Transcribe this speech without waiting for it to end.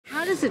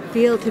does it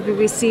feel to be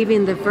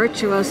receiving the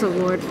Virtuosos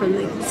Award from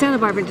the Santa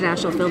Barbara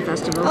International Film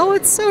Festival? Oh,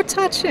 it's so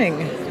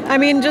touching. I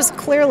mean, just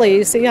clearly,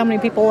 you see how many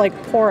people like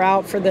pour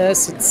out for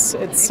this.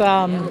 It's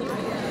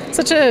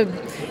such a,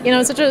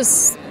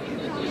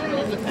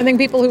 I think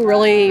people who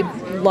really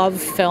love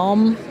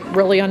film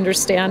really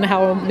understand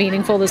how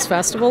meaningful this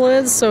festival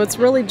is. So it's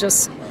really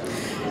just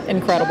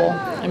incredible.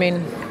 I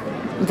mean,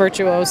 the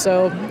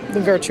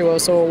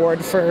Virtuoso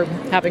Award for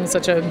having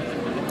such a,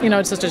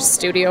 such a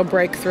studio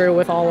breakthrough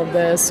with all of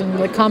this, and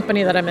the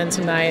company that I'm in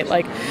tonight,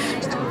 like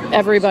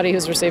everybody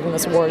who's receiving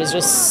this award is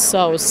just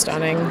so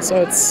stunning.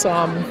 So it's,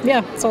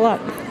 it's a lot.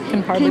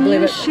 Can hardly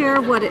believe it. Can you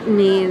share what it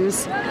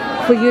means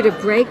for you to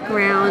break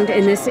ground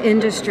in this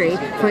industry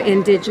for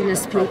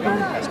Indigenous people?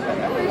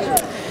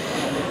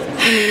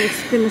 I mean,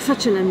 it's been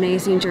such an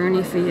amazing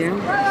journey for you.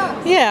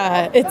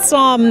 Yeah, it's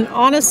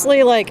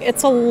honestly, like,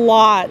 it's a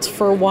lot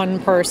for one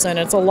person.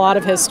 It's a lot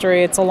of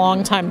history. It's a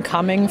long time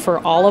coming for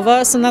all of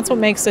us, and that's what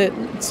makes it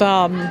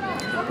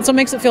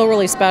feel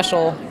really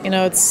special.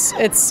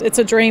 It's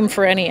a dream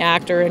for any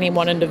actor, any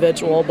one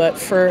individual, but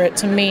for it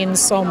to mean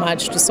so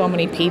much to so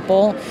many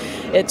people,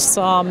 it's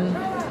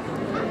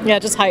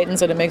it just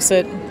heightens it. It makes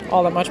it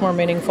all that much more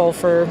meaningful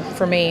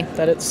for me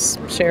that it's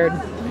shared.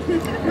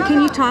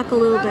 Can you talk a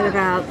little bit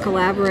about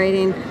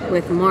collaborating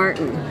with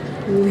Martin,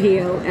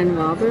 Leo, and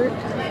Robert?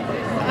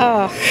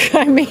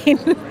 I mean,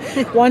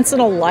 once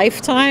in a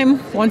lifetime,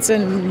 once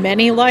in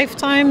many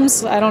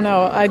lifetimes. I don't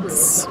know. I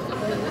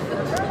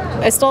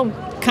still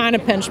kind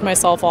of pinch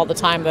myself all the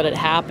time that it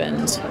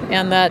happened,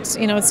 and that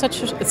it's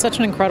such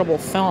an incredible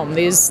film.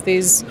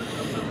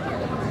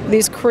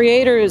 These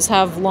creators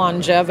have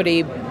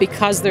longevity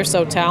because they're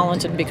so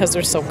talented, because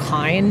they're so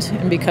kind,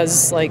 and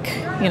because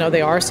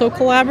they are so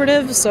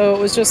collaborative. So it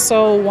was just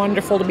so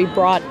wonderful to be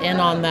brought in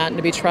on that and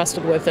to be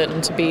trusted with it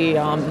and to be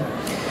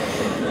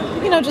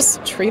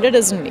just treated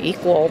as an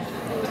equal.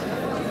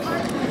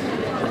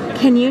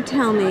 Can you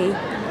tell me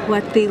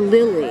what the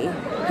Lily,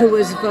 who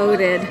was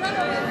voted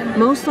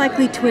most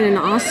likely to win an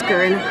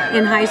Oscar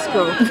in high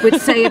school,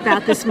 would say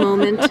about this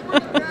moment?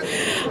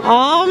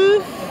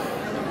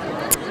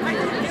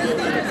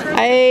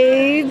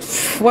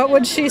 What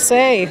would she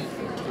say?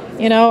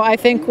 I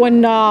think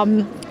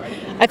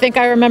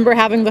I remember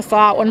having the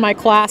thought when my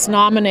class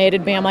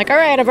nominated me, I'm like, all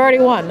right, I've already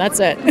won.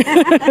 That's it.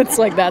 It's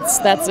like, that's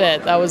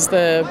it. That was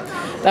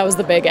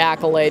the big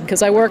accolade,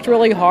 because I worked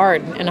really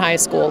hard in high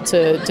school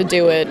to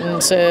do it and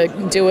to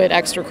do it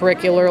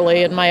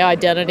extracurricularly, and my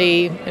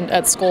identity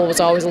at school was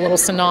always a little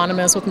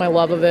synonymous with my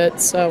love of it.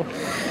 So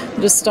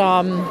just,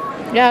 I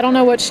don't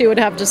know what she would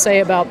have to say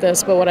about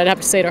this, but what I'd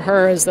have to say to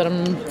her is that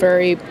I'm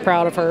very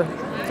proud of her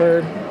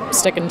for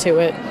sticking to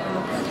it.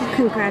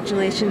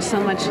 Congratulations so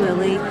much,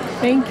 Lily.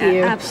 Thank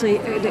you.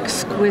 Absolutely an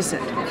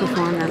exquisite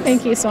performance.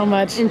 Thank you so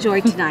much.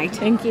 Enjoy tonight.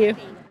 Thank you.